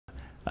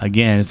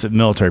again, it's a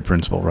military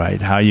principle,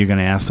 right? How are you going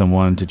to ask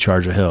someone to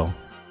charge a hill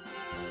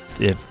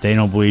if they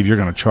don't believe you're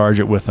going to charge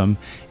it with them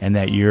and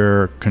that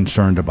you're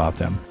concerned about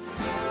them?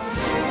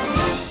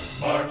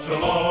 March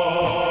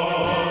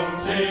along,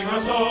 sing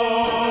a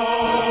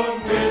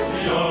song with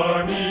the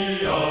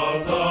army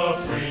of the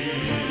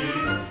free.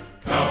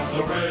 Count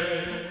the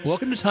ray.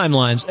 Welcome to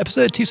Timelines,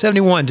 episode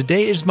 271.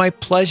 Today it is my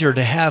pleasure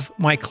to have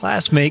my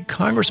classmate,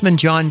 Congressman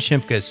John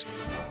Shimkus,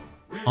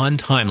 on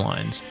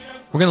Timelines.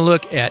 We're going to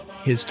look at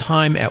his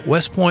time at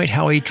West Point,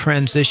 how he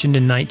transitioned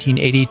in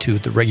 1980 to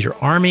the regular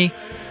Army,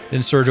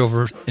 then served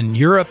over in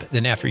Europe.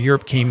 Then after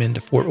Europe, came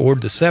into Fort Ord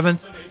the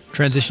 7th,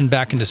 transitioned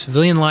back into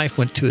civilian life,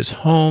 went to his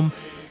home,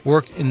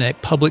 worked in the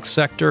public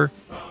sector,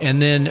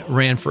 and then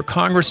ran for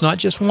Congress, not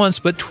just once,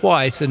 but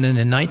twice. And then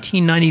in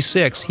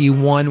 1996, he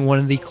won one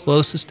of the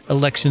closest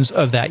elections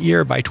of that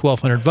year by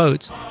 1,200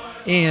 votes.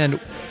 And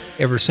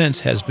ever since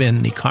has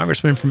been the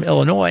congressman from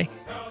Illinois,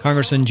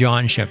 Congressman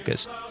John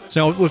Shimkus.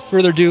 So now, with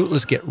further ado,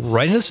 let's get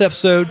right into this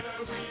episode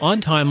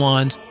on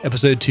Timelines,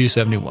 episode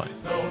 271.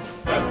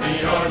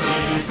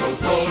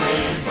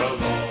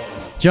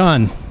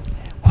 John,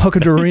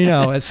 welcome to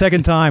Reno. A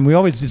second time.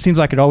 It seems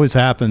like it always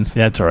happens.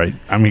 That's all right.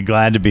 I'm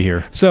glad to be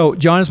here. So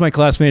John is my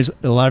classmate, as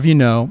a lot of you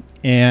know,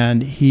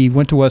 and he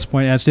went to West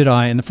Point, as did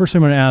I. And the first thing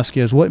I'm going to ask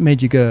you is, what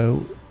made you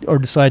go or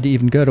decide to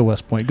even go to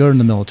West Point, go in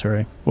the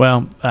military?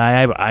 Well,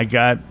 I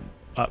got...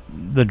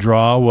 the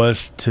draw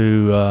was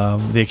to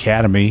the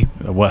Academy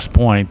at West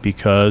Point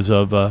because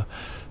of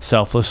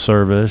selfless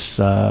service,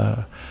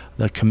 the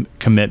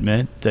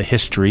commitment, the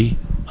history,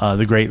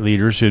 the great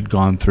leaders who had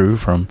gone through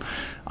from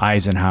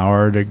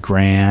Eisenhower to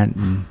Grant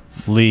and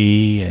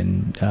Lee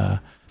and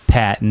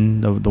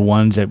Patton, the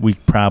ones that we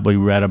probably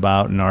read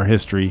about in our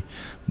history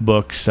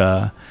books,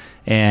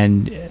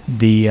 and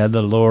the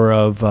lore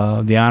of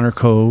the honor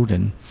code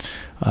and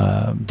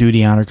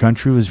duty, honor,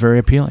 country was very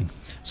appealing.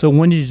 So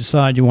when did you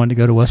decide you wanted to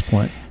go to West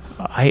Point?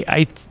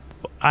 I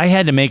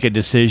had to make a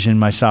decision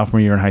my sophomore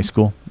year in high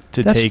school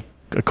to take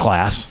a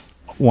class,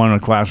 one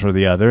class or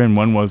the other, and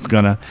one was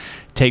going to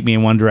take me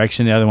in one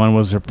direction. The other one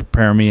was to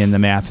prepare me in the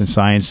math and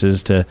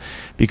sciences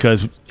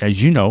because,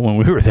 as you know, when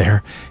we were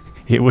there,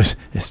 it's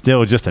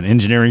still just an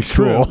engineering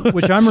school. True,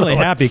 which I'm really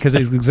happy because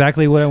it's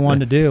exactly what I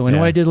wanted to do and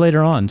what I did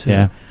later on, too.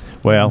 Yeah.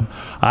 Well,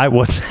 I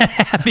wasn't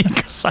happy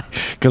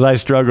because I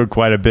struggled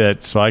quite a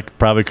bit, so I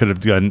probably could have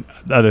done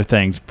other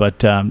things.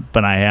 But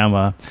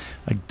I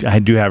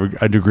do have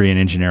a degree in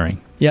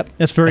engineering. Yep,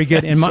 that's very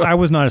good. And I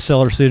was not a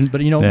stellar student, but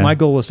my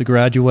goal was to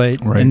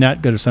graduate and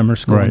not go to summer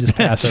school and just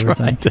pass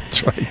everything. Right,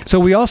 that's right. So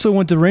we also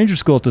went to Ranger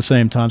School at the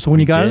same time. So when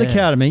you got out of the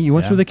academy, you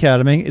went through the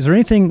academy. Is there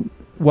anything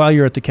while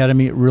you're at the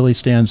academy that really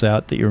stands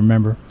out that you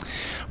remember?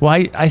 Well,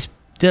 I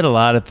did a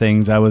lot of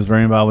things. I was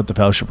very involved with the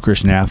Fellowship of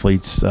Christian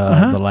Athletes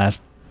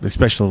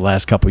especially the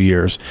last couple of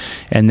years,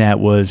 and that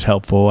was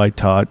helpful. I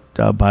taught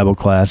Bible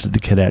class at the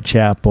Cadet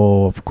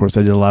Chapel. Of course,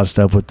 I did a lot of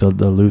stuff with the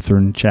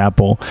Lutheran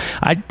Chapel.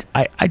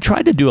 I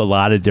tried to do a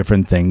lot of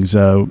different things.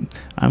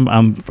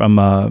 I'm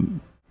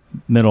from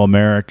middle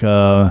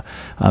America.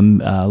 I'm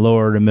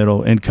lower to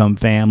middle income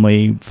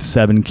family,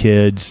 7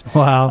 kids.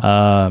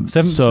 Wow.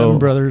 Seven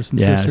brothers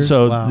and sisters.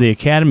 So the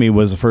academy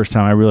was the first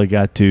time I really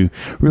got to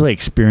really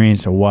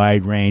experience a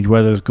wide range,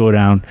 whether it's go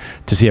down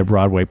to see a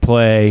Broadway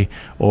play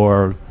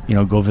or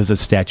go visit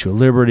Statue of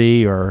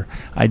Liberty, or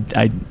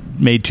I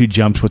made 2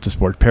 jumps with the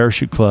Sports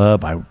Parachute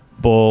Club. I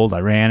bowled. I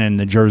ran in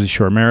the Jersey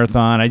Shore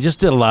Marathon. I just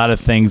did a lot of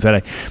things that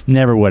I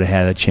never would have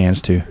had a chance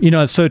to.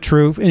 It's so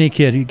true. Any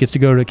kid who gets to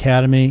go to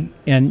academy,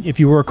 and if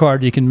you work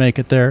hard, you can make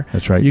it there.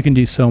 That's right. You can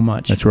do so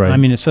much. That's right. I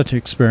mean, it's such an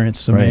experience.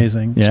 It's an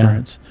amazing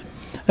experience.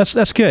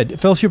 That's good.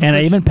 Fellowship, and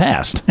I even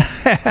passed.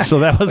 So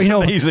that was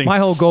amazing. My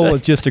whole goal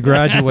was just to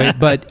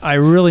graduate, but I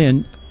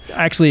really,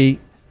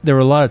 actually, there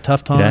were a lot of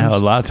tough times. Yeah, a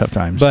lot of tough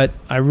times. But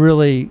I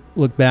really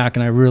look back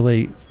and I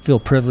really feel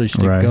privileged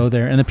to go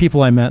there. And the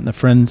people I met and the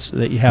friends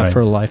that you have for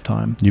a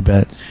lifetime. You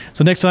bet.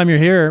 So next time you're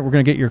here, we're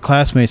going to get your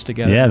classmates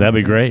together. Yeah, that'd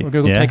be great. We're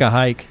going to go take a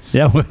hike.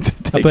 Yeah, we'll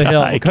take a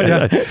hike.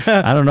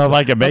 I don't know if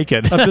I can make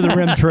it. Up to the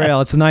Rim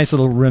Trail. It's a nice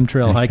little Rim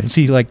Trail hike. You can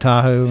see Lake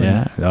Tahoe.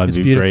 Yeah, that would it's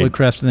be beautifully great.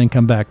 crested and then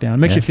come back down.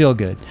 It makes you feel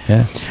good.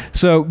 Yeah.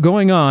 So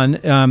going on,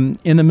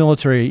 in the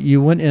military,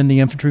 you went in the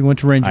infantry, went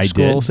to Ranger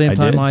School, same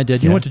time I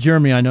did. You went to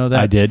Germany, I know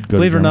that. I did.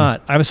 Believe it or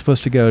not, I was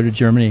supposed to go to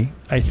Germany.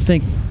 I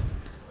think,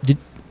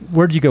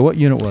 where did you go? What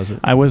unit was it?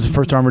 I was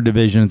 1st Armored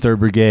Division, 3rd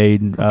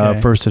Brigade,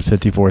 1st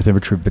and 54th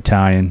Infantry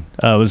Battalion.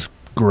 It was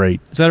great.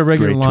 Is that a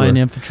regular line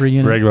infantry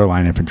unit? Regular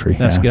line infantry.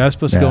 That's good. I was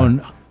supposed to go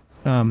in.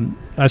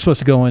 I was supposed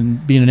to go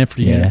and be in an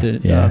infantry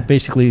unit that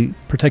basically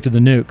protected the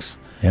nukes.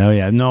 Oh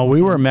yeah. No,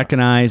 we were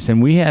mechanized,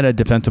 and we had a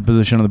defensive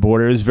position on the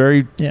border. It was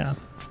very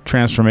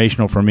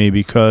transformational for me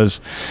because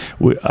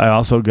I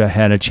also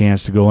had a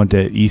chance to go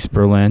into East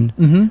Berlin,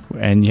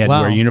 and you had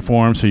to wear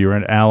uniforms, so you were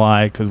an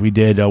ally because we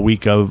did a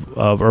week of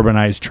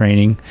urbanized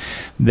training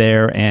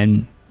there,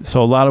 and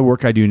so a lot of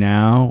work I do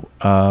now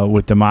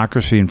with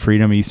democracy and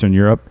freedom in Eastern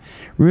Europe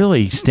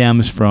really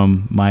stems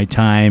from my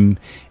time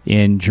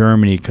in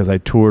Germany, because I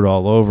toured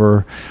all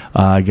over.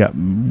 I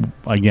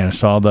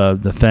saw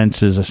the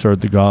fences. I saw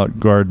the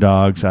guard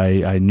dogs.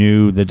 I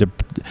knew that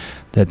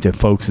the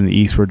folks in the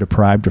East were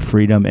deprived of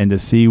freedom, and to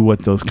see what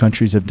those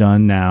countries have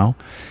done now,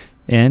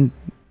 and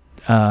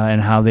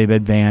how they've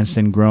advanced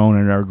and grown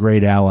and are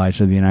great allies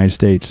of the United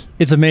States.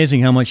 It's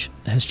amazing how much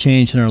has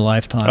changed in our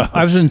lifetime.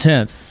 I was in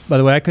 10th. By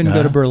the way, I couldn't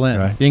go to Berlin.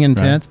 Right, being in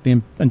 10th,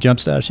 being in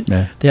jump status,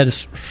 they had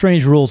this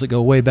strange rules that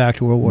go way back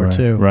to World War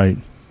II. Right.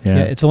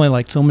 Yeah. It's only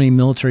like so many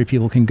military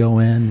people can go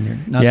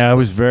in. I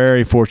was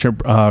very fortunate.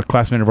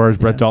 Classmate of ours,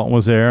 Brett Dalton,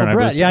 was there. Oh,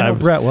 Brett. I know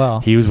Brett well.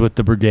 He was with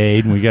the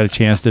brigade, and we got a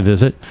chance to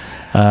visit.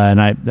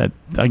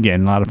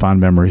 Again, a lot of fond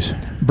memories.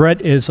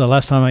 Brett is,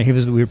 last time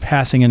we were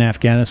passing in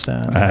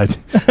Afghanistan.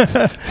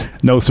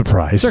 No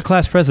surprise. He's our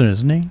class president,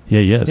 isn't he?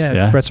 Yeah, he is.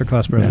 Yeah. Brett's our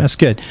class president. Yeah. That's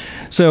good.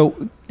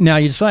 So now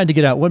you decided to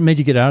get out. What made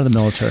you get out of the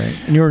military?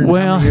 And you were in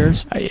how many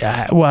years?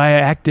 I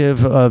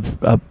active of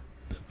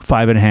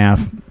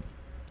 5.5.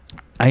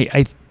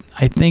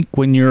 I think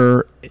when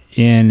you're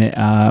in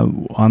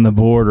on the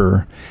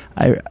border,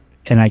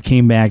 I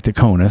came back to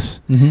CONUS,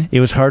 it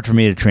was hard for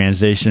me to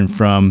transition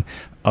from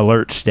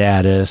alert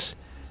status,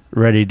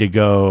 ready to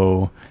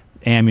go,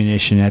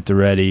 ammunition at the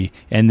ready,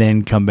 and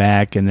then come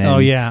back and then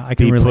I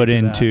can be put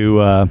into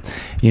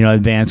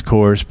advanced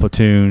course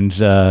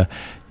platoons.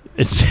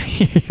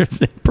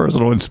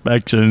 Personal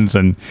inspections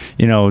and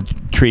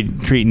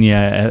treating you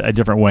a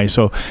different way.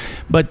 So,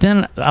 but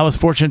then I was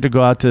fortunate to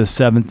go out to the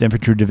 7th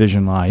Infantry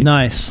Division Light.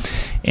 Nice.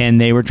 And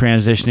they were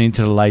transitioning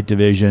to the Light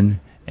Division,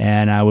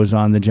 and I was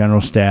on the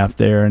general staff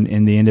there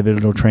in the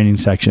individual training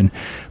section.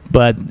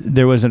 But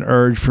there was an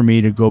urge for me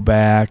to go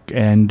back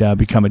and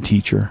become a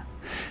teacher.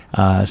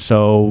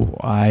 So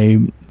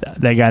I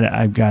got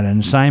an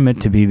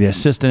assignment to be the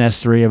assistant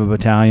S3 of a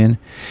battalion.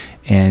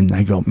 And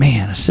I go,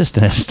 man,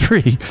 assistant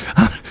S3,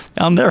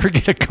 I'll never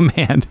get a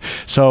command.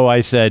 So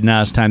I said,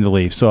 no, it's time to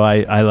leave. So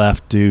I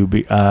left to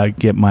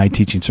get my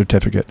teaching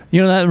certificate.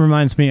 That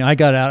reminds me, I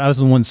got out. I was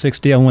in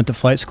 160. I went to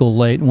flight school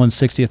late in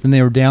 160th, and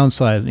they were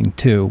downsizing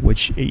too,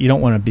 which you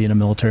don't want to be in the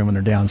military when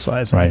they're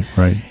downsizing.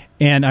 Right.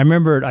 And I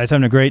remember I was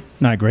having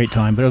not a great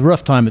time, but a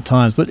rough time at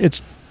times.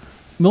 But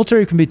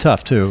military can be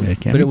tough too.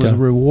 It was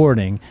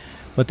rewarding.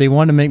 But they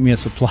wanted to make me a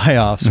supply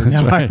officer.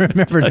 Now I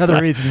remember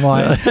another reason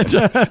why.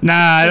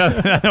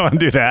 I don't want to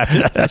do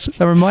that. That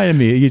reminded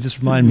me. You just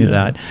reminded me of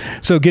that.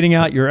 So getting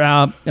out, you're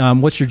out.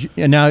 And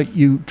now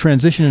you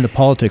transition into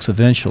politics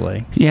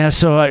eventually. Yeah.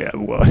 So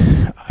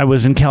I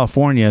was in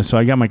California, so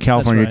I got my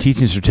California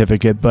teaching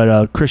certificate. But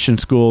a Christian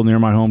school near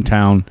my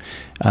hometown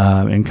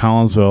in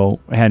Collinsville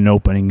had an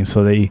opening,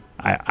 so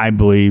I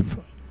believe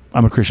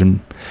I'm a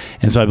Christian,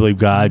 and so I believe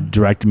God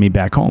directed me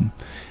back home,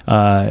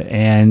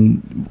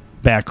 and.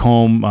 Back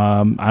home,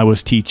 I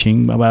was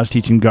teaching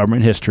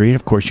government history.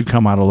 Of course, you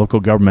come out of local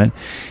government,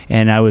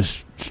 and I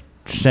was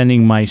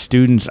sending my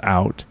students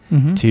out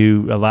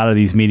to a lot of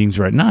these meetings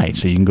at night.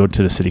 So you can go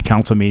to the city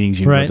council meetings,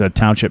 you can go to the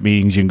township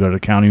meetings, you can go to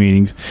the county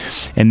meetings,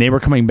 and they were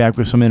coming back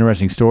with some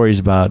interesting stories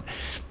about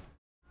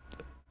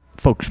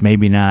folks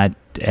maybe not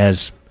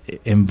as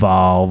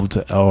involved,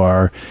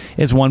 or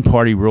it's one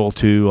party rule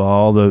to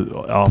all the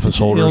office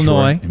holders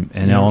Illinois.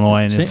 in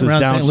Illinois, and it's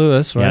around St.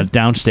 Louis, right? Yeah,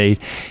 downstate.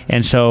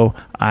 And so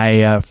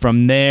I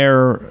from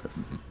their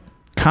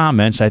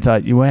comments, I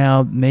thought,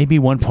 well, maybe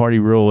one party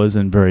rule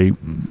isn't very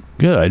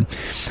good.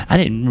 I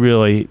didn't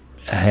really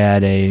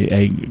had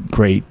a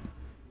great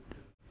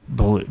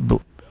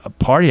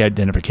party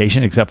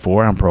identification, except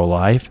for I'm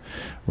pro-life.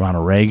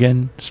 Ronald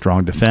Reagan,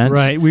 strong defense.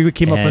 Right, we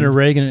came up under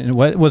Reagan, and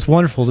it was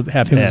wonderful to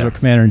have him as our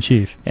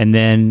commander-in-chief. And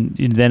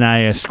then I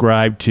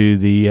ascribed to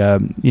the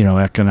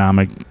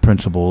economic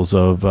principles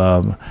of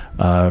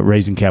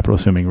raising capital,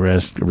 assuming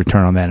risk,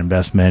 return on that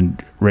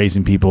investment,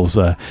 raising people's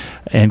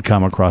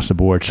income across the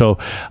board. So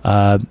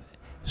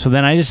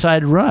then I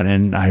decided to run,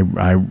 and I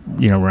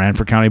ran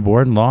for county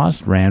board and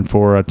lost. Ran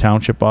for a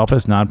township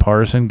office,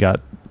 nonpartisan,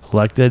 got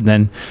elected,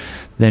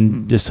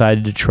 then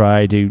decided to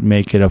try to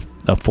make it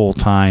a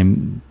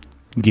full-time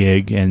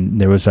gig,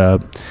 and there was a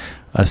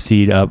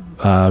seat up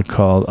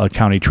called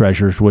county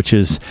treasurers, which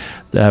is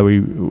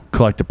we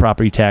collect the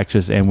property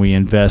taxes and we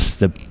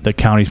invest the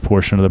county's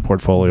portion of the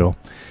portfolio.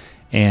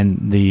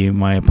 And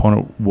my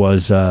opponent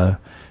was a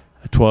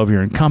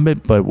 12-year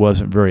incumbent, but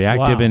wasn't very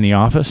active in the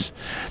office,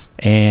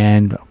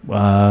 and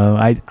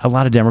a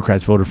lot of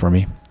Democrats voted for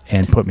me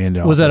and put me into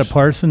office. Was that a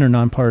partisan or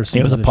nonpartisan?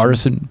 It was a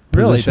partisan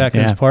Really? position. Back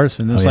then it was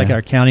partisan. It's like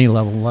our county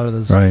level. A lot of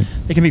those,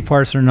 they can be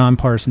partisan or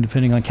nonpartisan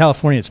depending on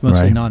California. It's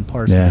mostly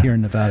nonpartisan. Here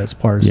in Nevada, it's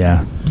partisan.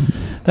 Yeah,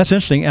 that's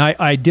interesting.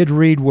 I did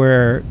read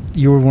where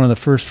you were one of the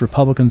first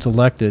Republicans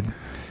elected,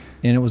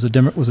 and it was a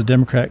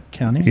Democrat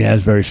county. Yeah,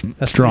 it's very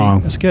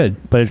strong. That's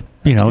good. But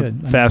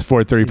fast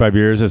forward 35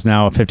 years, it's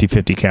now a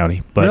 50-50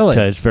 county. But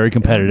it's very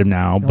competitive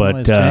now.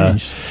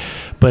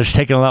 But it's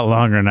taken a lot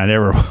longer than I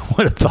ever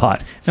would have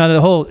thought.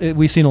 Now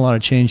we've seen a lot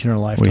of change in our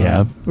lifetime. We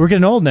have. We're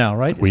getting old now,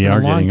 right? We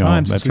are getting old. It's been a long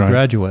time since we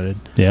graduated.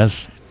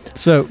 Yes.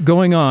 So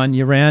going on,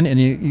 you ran and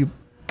you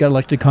got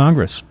elected to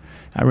Congress.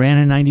 I ran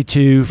in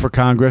 92 for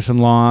Congress and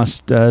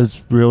lost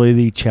as really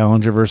the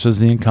challenger versus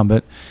the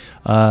incumbent.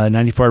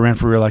 94, I ran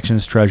for re-election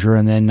as treasurer,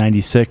 and then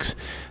 96,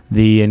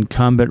 the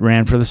incumbent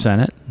ran for the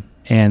Senate,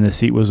 and the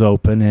seat was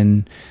open,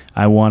 and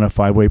I won a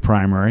 5-way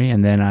primary,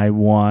 and then I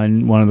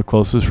won one of the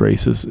closest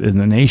races in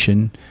the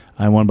nation.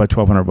 I won by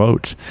 1,200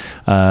 votes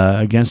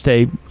against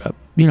a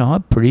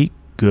pretty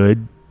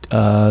good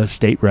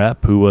state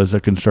rep who was a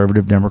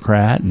conservative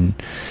Democrat, and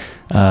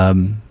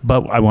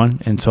but I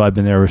won, and so I've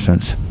been there ever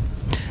since.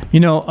 You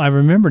know, I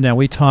remember now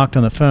we talked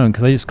on the phone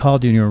because I just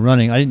called you and you were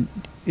running.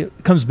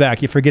 It comes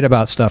back. You forget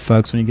about stuff,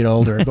 folks, when you get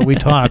older. But we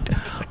talked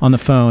on the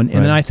phone,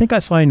 and then I think I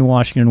saw you in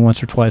Washington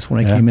once or twice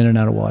when I came in and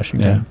out of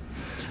Washington.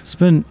 Yeah. It's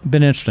been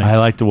interesting. I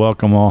like to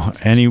welcome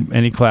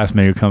any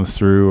classmate who comes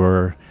through,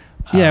 or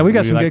we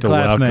got some good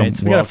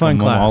classmates. We got a fun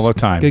class all the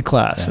time. Good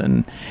class. Yeah.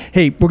 And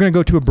hey, we're going to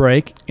go to a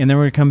break, and then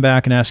we're going to come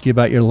back and ask you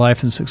about your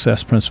life and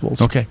success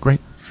principles. Okay,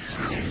 great.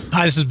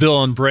 Hi, this is Bill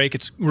on break.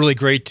 It's really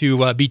great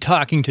to be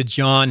talking to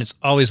John. It's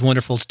always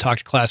wonderful to talk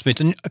to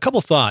classmates. And a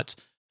couple thoughts.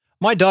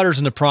 My daughter's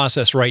in the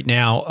process right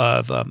now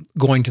of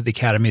going to the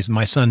academies.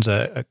 My son's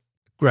a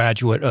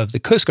graduate of the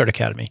Coast Guard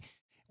Academy.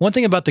 One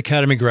thing about the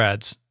academy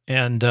grads,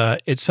 and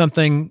it's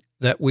something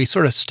that we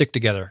sort of stick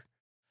together.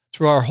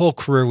 Through our whole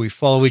career, we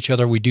follow each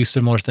other. We do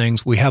similar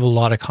things. We have a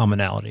lot of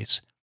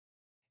commonalities.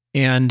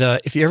 And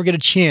if you ever get a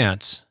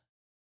chance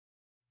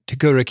to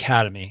go to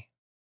academy,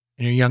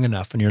 and you're young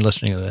enough and you're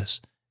listening to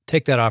this,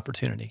 take that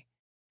opportunity.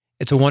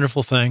 It's a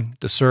wonderful thing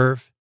to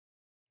serve,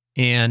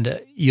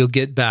 and you'll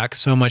get back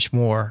so much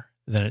more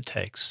than it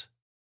takes.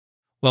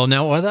 Well,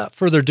 now, without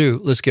further ado,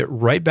 let's get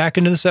right back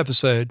into this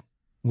episode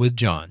with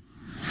John.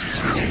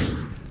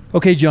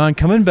 Okay, John,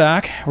 coming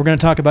back, we're going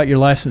to talk about your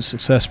life and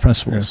success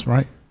principles. That's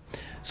right.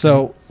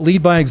 So,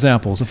 lead by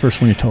example is the first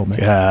one you told me.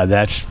 Yeah,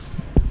 that's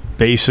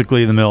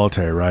basically the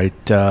military, right?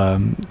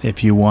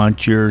 If you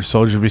want your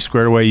soldiers to be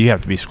squared away, you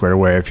have to be squared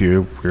away. If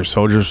your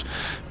soldiers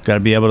got to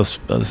be able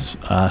to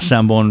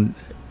assemble and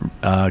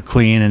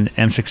clean an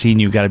M16,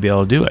 you've got to be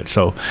able to do it.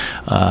 So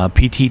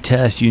PT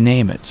test, you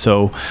name it.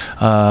 So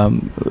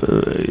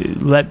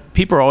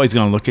people are always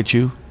going to look at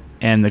you,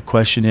 and the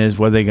question is,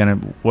 what are they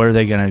going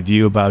to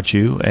view about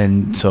you?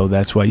 And so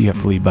that's why you have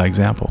to lead by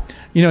example.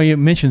 You know, you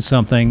mentioned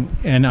something,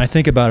 and I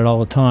think about it all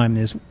the time,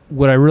 is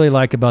what I really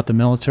like about the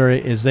military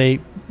is they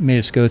made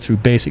us go through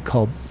basic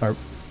called our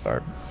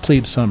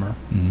plebe summer.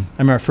 Mm-hmm. I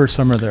remember our first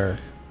summer there,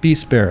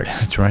 Beast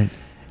Barracks. That's right.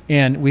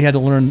 And we had to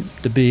learn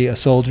to be a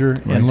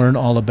soldier and learn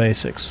all the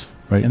basics.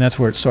 Right. And that's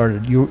where it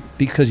started.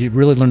 Because you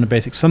really learn the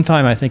basics.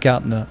 Sometimes I think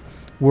out in the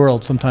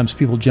world, sometimes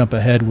people jump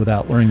ahead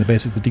without learning the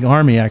basics, but the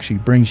Army actually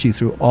brings you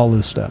through all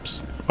the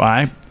steps. Well,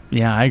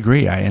 I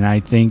agree. And I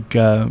think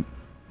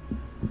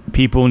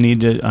people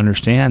need to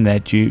understand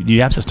that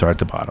you have to start at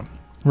the bottom.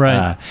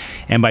 Right.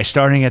 And by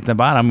starting at the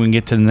bottom, we can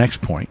get to the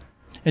next point.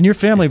 And your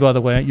family, by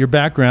the way, your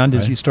background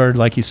is you started,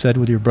 like you said,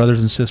 with your brothers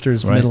and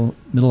sisters,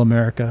 middle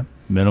America.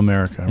 Middle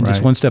America, and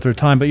just one step at a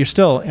time. But you're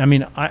still, I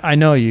mean, I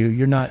know you.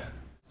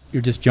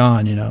 You're just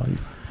John, you know.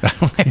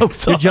 I hope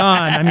so. You're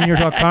John. I mean, you're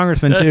a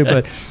congressman too,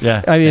 but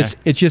I mean,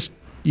 it's just,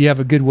 you have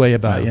a good way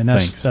about you, and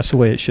that's the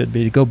way it should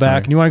be. To go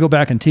back, and you want to go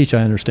back and teach,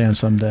 I understand,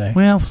 someday.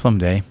 Well,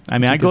 someday. I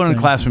mean, I go into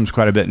classrooms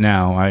quite a bit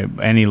now,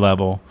 any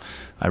level.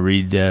 I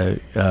read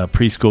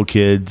preschool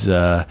kids,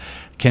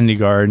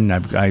 kindergarten.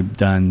 I've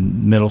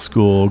done middle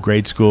school,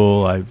 grade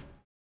school. I've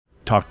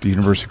talk to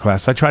university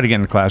class. I try to get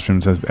in the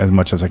classrooms as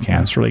much as I can.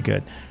 That's really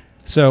good.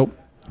 So,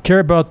 care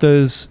about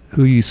those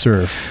who you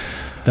serve.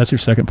 That's your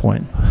second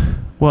point.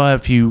 Well,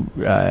 if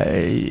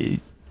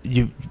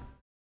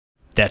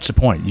that's the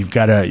point. You've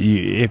got to.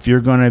 If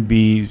you're going to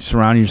be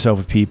surrounding yourself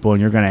with people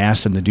and you're going to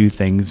ask them to do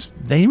things,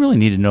 they really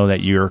need to know that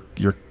you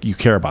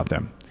care about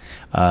them.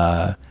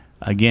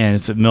 Again,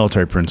 it's a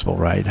military principle,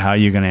 right? How are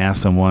you going to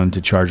ask someone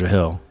to charge a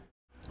hill?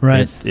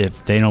 Right.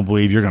 If they don't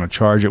believe you're going to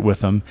charge it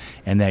with them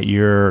and that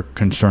you're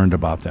concerned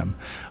about them.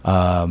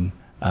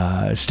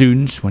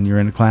 Students, when you're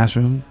in the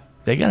classroom,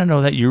 they got to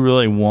know that you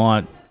really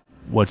want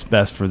what's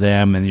best for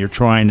them and you're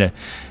trying to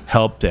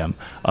help them.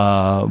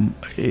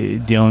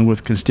 Dealing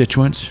with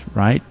constituents,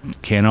 right?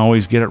 Can't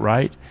always get it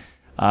right.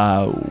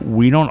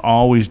 We don't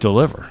always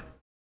deliver.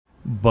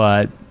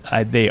 But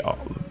they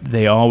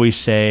always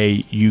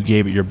say you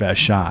gave it your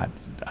best shot.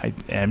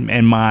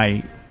 And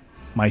my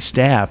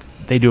staff,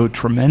 they do a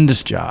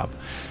tremendous job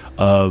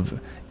of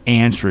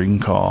answering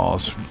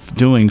calls,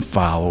 doing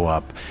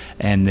follow-up,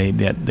 and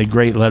the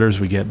great letters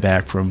we get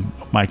back from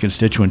my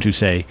constituents who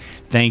say,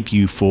 thank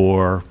you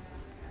for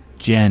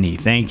Jenny,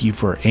 thank you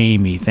for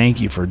Amy,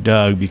 thank you for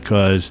Doug,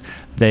 because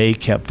they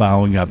kept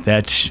following up.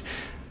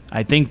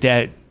 I think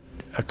that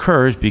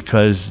occurs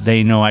because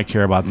they know I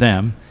care about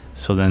them,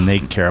 so then they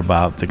care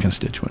about the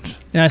constituents.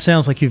 And it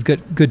sounds like you've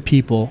got good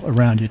people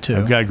around you too.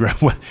 I've got.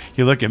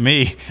 You look at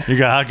me. You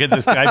go, how could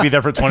this guy be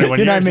there for 21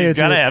 years? You've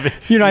got to have it.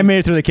 You know, I made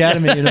it through the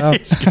academy. You know,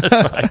 that's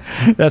right.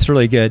 That's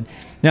really good.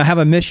 Now, have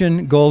a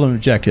mission, goal, and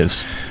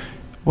objectives.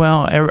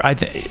 Well,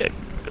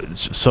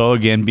 so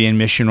again, being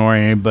mission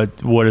oriented,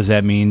 but what does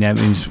that mean? That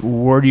means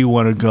where do you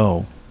want to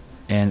go?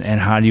 And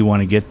how do you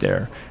want to get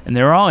there? And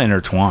they're all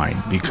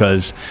intertwined,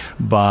 because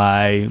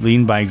by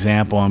leading by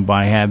example and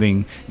by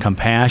having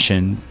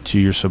compassion to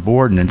your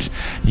subordinates,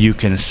 you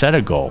can set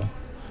a goal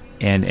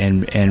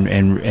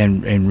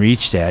and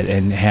reach that,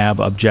 and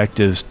have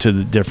objectives to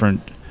the different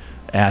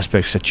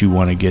aspects that you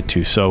want to get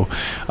to. So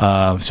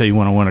so you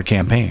want to win a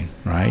campaign,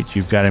 right?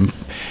 You've got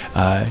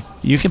to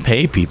you can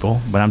pay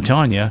people, but I'm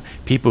telling you,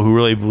 people who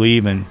really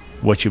believe in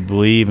what you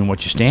believe and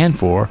what you stand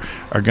for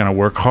are going to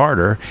work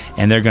harder,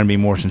 and they're going to be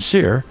more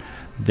sincere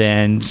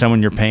than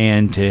someone you're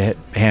paying to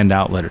hand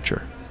out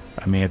literature.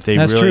 I mean, if they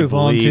That's really true.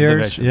 believe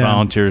Volunteers, that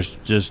volunteers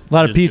just a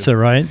lot of pizza,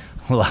 right?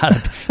 A lot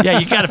of, yeah,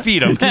 you got to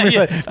feed them.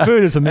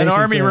 Food is amazing. An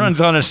army thing.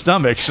 runs on his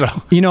stomach, so.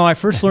 You know, I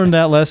first learned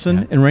that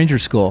lesson in Ranger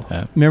School.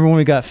 Yeah. Remember when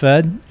we got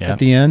fed at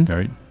the end?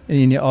 Right.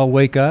 And you all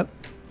wake up?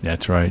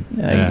 That's right.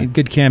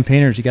 Good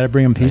campaigners, you got to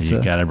bring them pizza.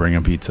 You got to bring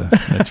them pizza.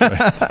 That's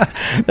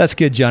right. That's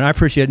good, John. I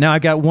appreciate it. Now, I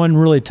got one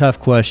really tough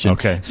question.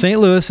 Okay. St.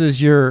 Louis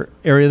is your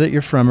area that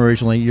you're from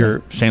originally.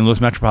 You're St.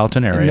 Louis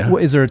metropolitan area.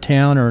 Is there a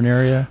town or an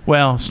area?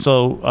 Well,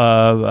 so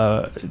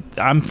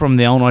I'm from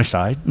the Illinois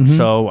side.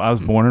 So I was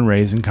born and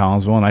raised in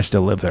Collinsville, and I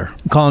still live there.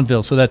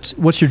 Collinsville. So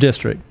what's your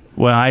district?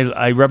 Well,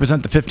 I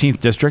represent the 15th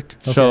district.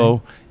 Okay.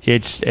 So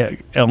it's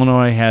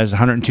Illinois has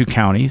 102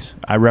 counties.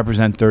 I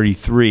represent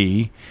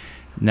 33.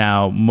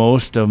 Now,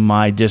 most of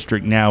my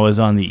district now is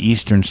on the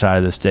eastern side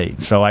of the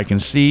state. So I can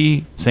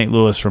see St.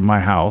 Louis from my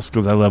house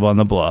because I live on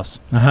the bluffs.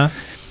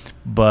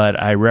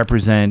 But I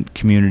represent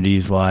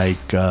communities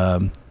like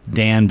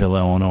Danville,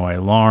 Illinois,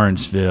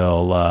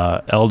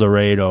 Lawrenceville, El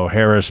Dorado,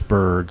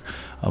 Harrisburg,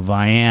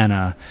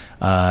 Vienna,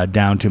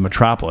 down to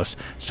Metropolis.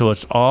 So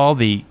it's all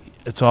the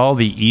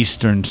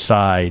eastern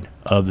side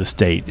of the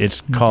state.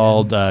 It's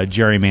called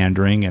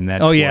gerrymandering, and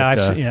that's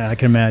I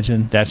can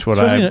imagine. That's what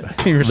I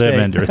live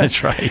under.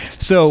 That's right.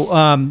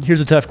 So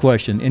here's a tough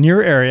question. In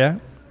your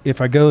area,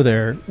 if I go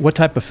there, what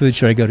type of food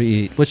should I go to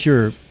eat? What's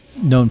your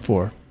known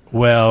for?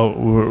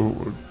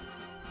 Well,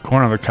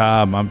 corn on the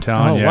cob. I'm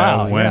telling you,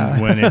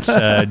 when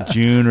it's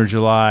June or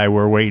July,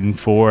 we're waiting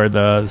for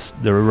the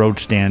road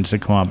stands to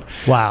come up.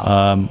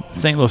 Wow.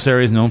 St. Louis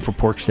area is known for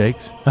pork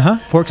steaks.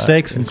 Pork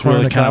steaks and corn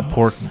on the cob. Kind of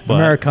pork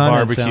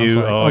Americana barbecue.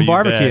 Like. On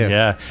barbecue.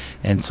 Yeah.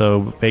 And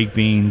so baked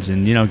beans,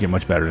 and you don't get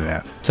much better than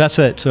that. So that's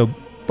it. So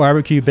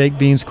barbecue, baked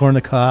beans, corn on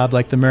the cob,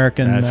 like the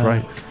American. That's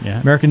right. Yeah.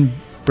 American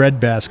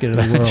bread basket of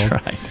the world. That's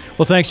right.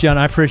 Well, thanks, John.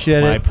 I appreciate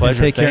it. My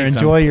pleasure. And take care.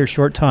 Enjoy your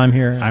short time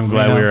here. I'm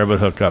glad we were able to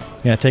hook up.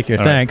 Yeah, take care.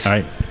 Thanks. All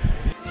right.